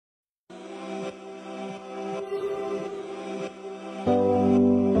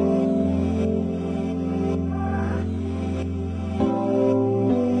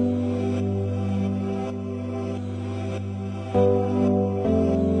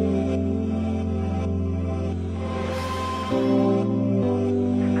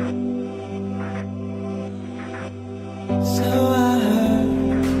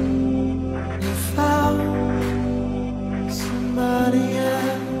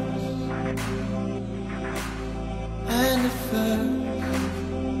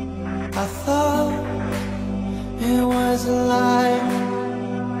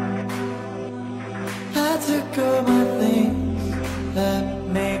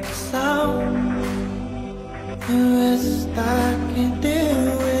sound. The rest I can do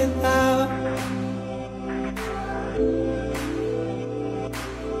without.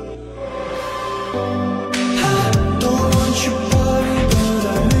 I don't want your body, but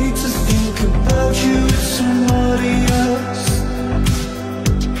I hate to think about you with somebody else.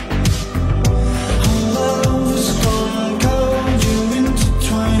 Our love was gone cold, you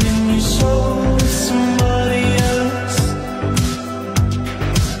intertwining your soul with somebody else.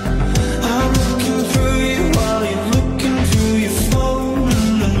 I'm looking through you while you're looking through your phone.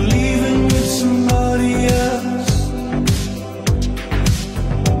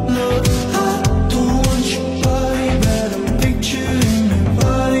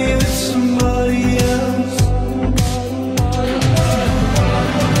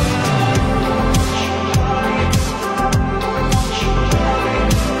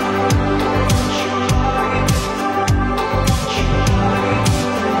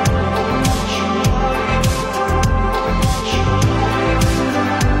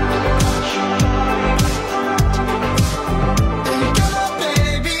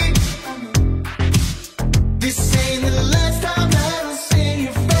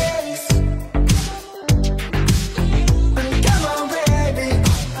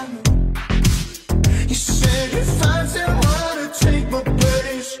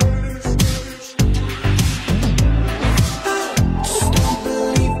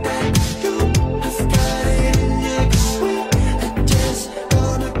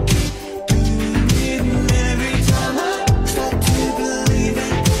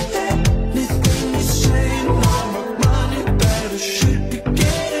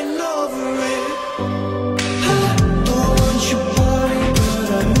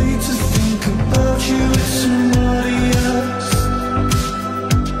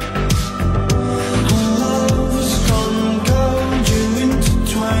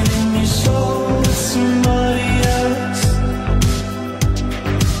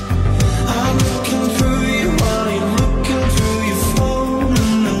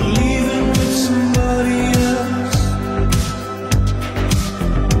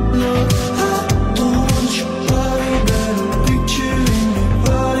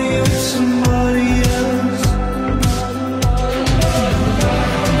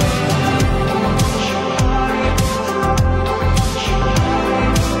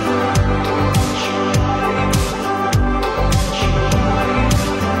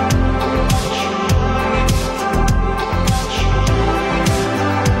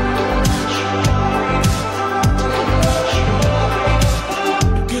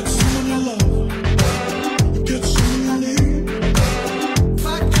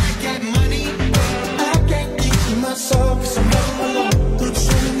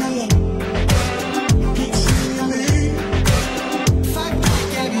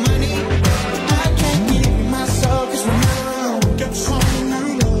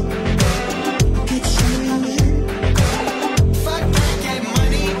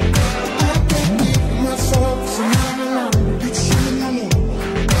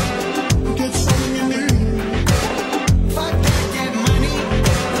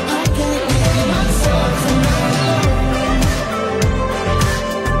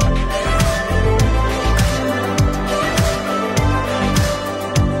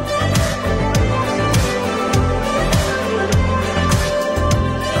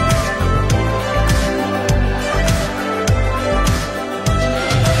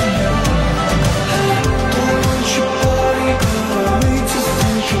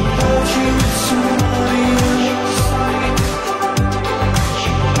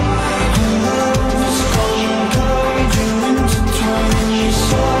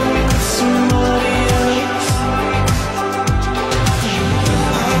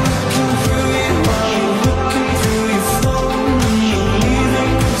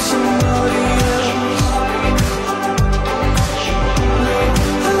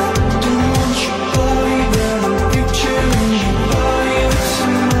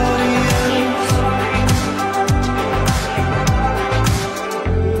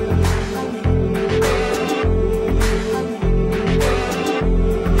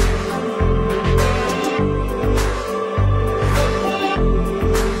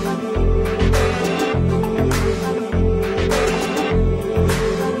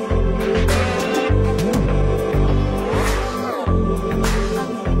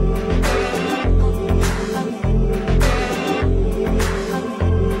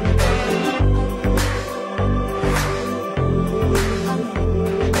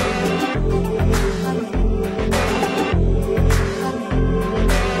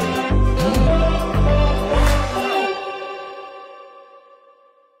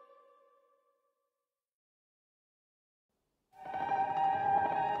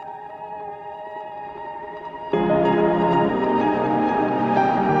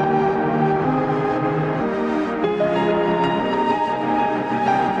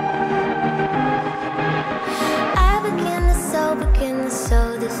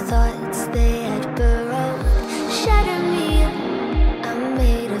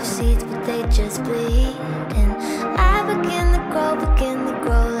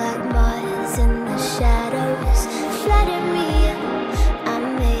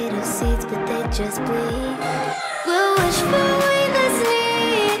 just bleed. We'll wish for weightless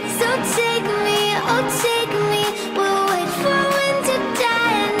needs. So take me, oh take me. We'll wait for wind to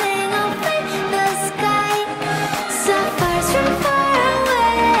die and then I'll paint the sky. Sapphires from far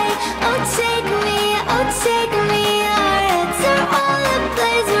away. Oh take me, oh take me. Our heads are all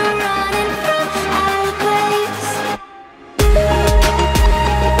ablaze. We're running from our graves.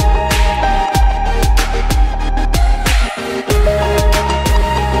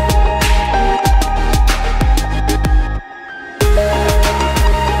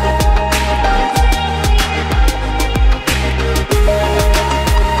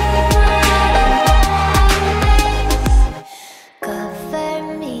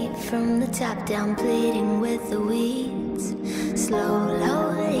 Cover me from the top down, bleeding with the weeds.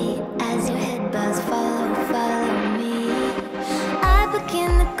 Slowly, as your head bows, follow me. I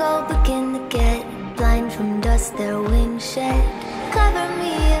begin to go, begin to get blind from dust, their wings shed. Cover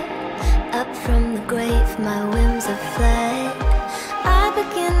me up from the grave, my whims have fled. I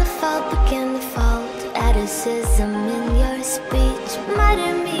begin to fall to atticism in your speech.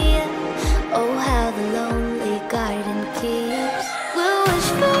 Mutter me, oh how the lonely garden keeps. We'll wish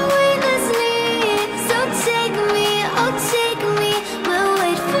for weightless needs. So take me, oh take me. We'll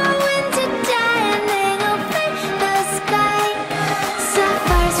wait for wind to die and then I'll paint the sky.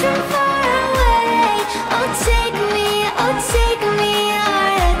 Sapphires from far away. Oh take me, oh take me. Our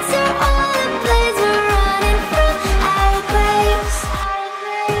heads are all ablaze. We're running from our graves.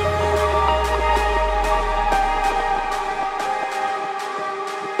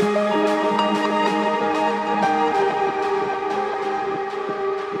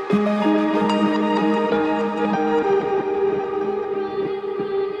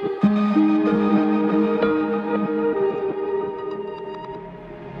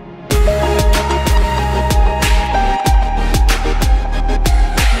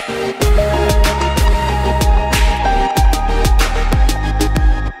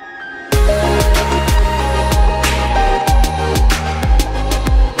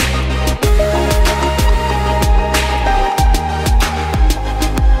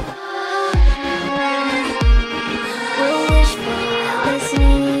 We'll wish for weightless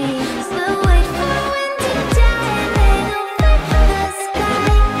needs. We'll wait for wind to die and then I'll paint the sky.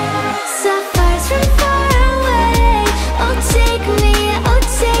 Sapphires from far away. Oh take me, oh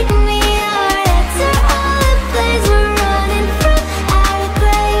take me. Our heads are all ablaze. We're running from our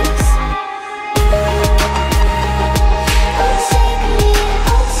graves. Oh take me,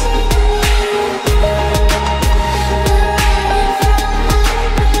 oh take me. We're running from our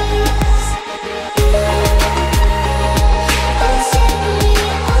graves. Oh take me,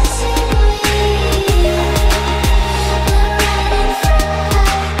 oh take me. We're running from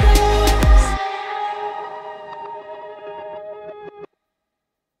our graves.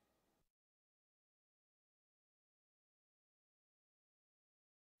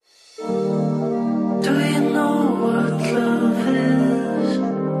 Do you know what love is?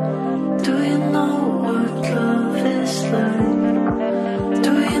 Do you know what love is like?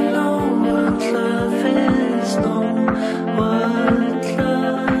 Do you know what love is? Know what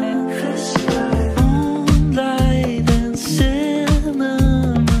love is like? Moonlight and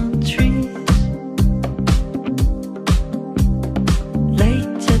cinnamon trees.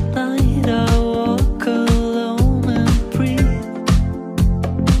 Late at night I walk alone and breathe.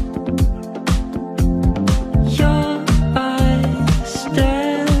 Your eyes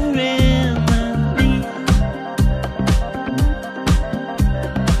staring at me.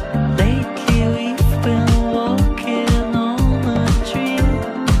 Lately we've been walking on a dream.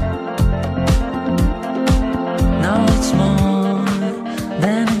 Now it's more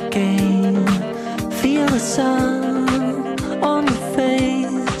than a game. Feel the sun on your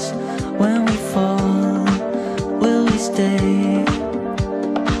face. When we fall, will we stay?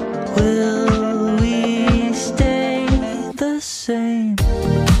 Will we stay the same?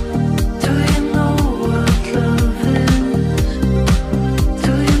 Do you know what love is?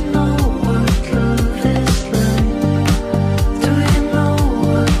 Do you know what love is like? Do you know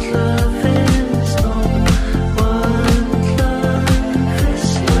what love is? Know what love is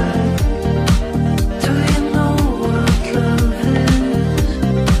like? Do you know what love is?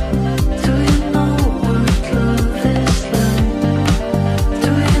 Do you know what love is like?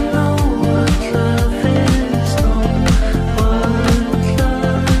 Do you know what love is? Know what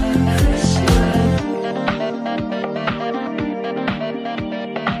love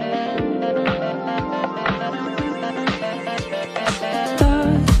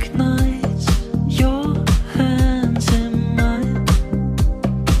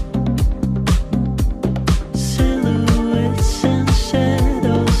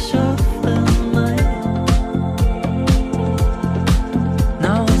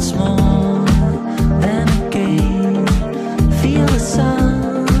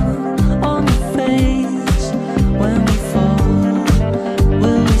days when we fall,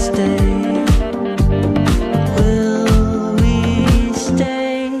 will we stay? Will we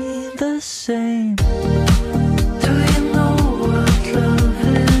stay the same? Do you know what love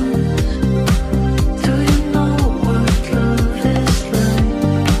is? Do you know what love is like?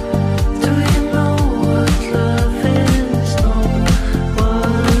 Do you know what love is? Know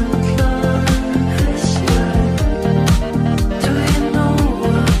what love is like? Do you know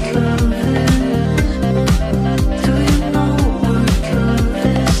what love is? Do you know what love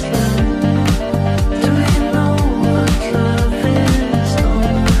is like? Do you know what love is? Know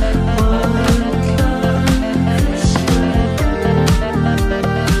what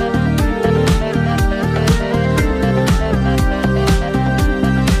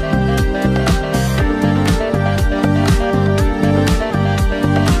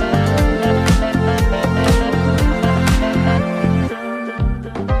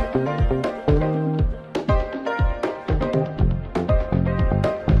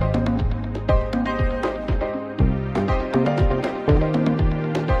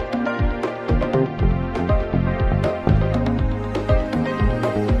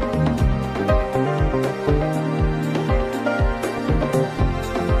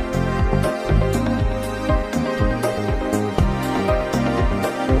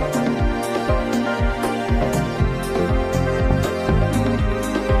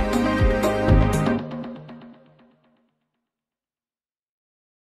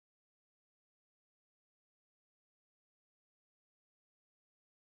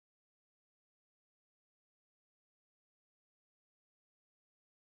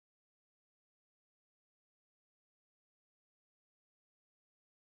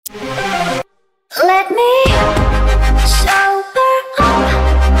We'll be right back.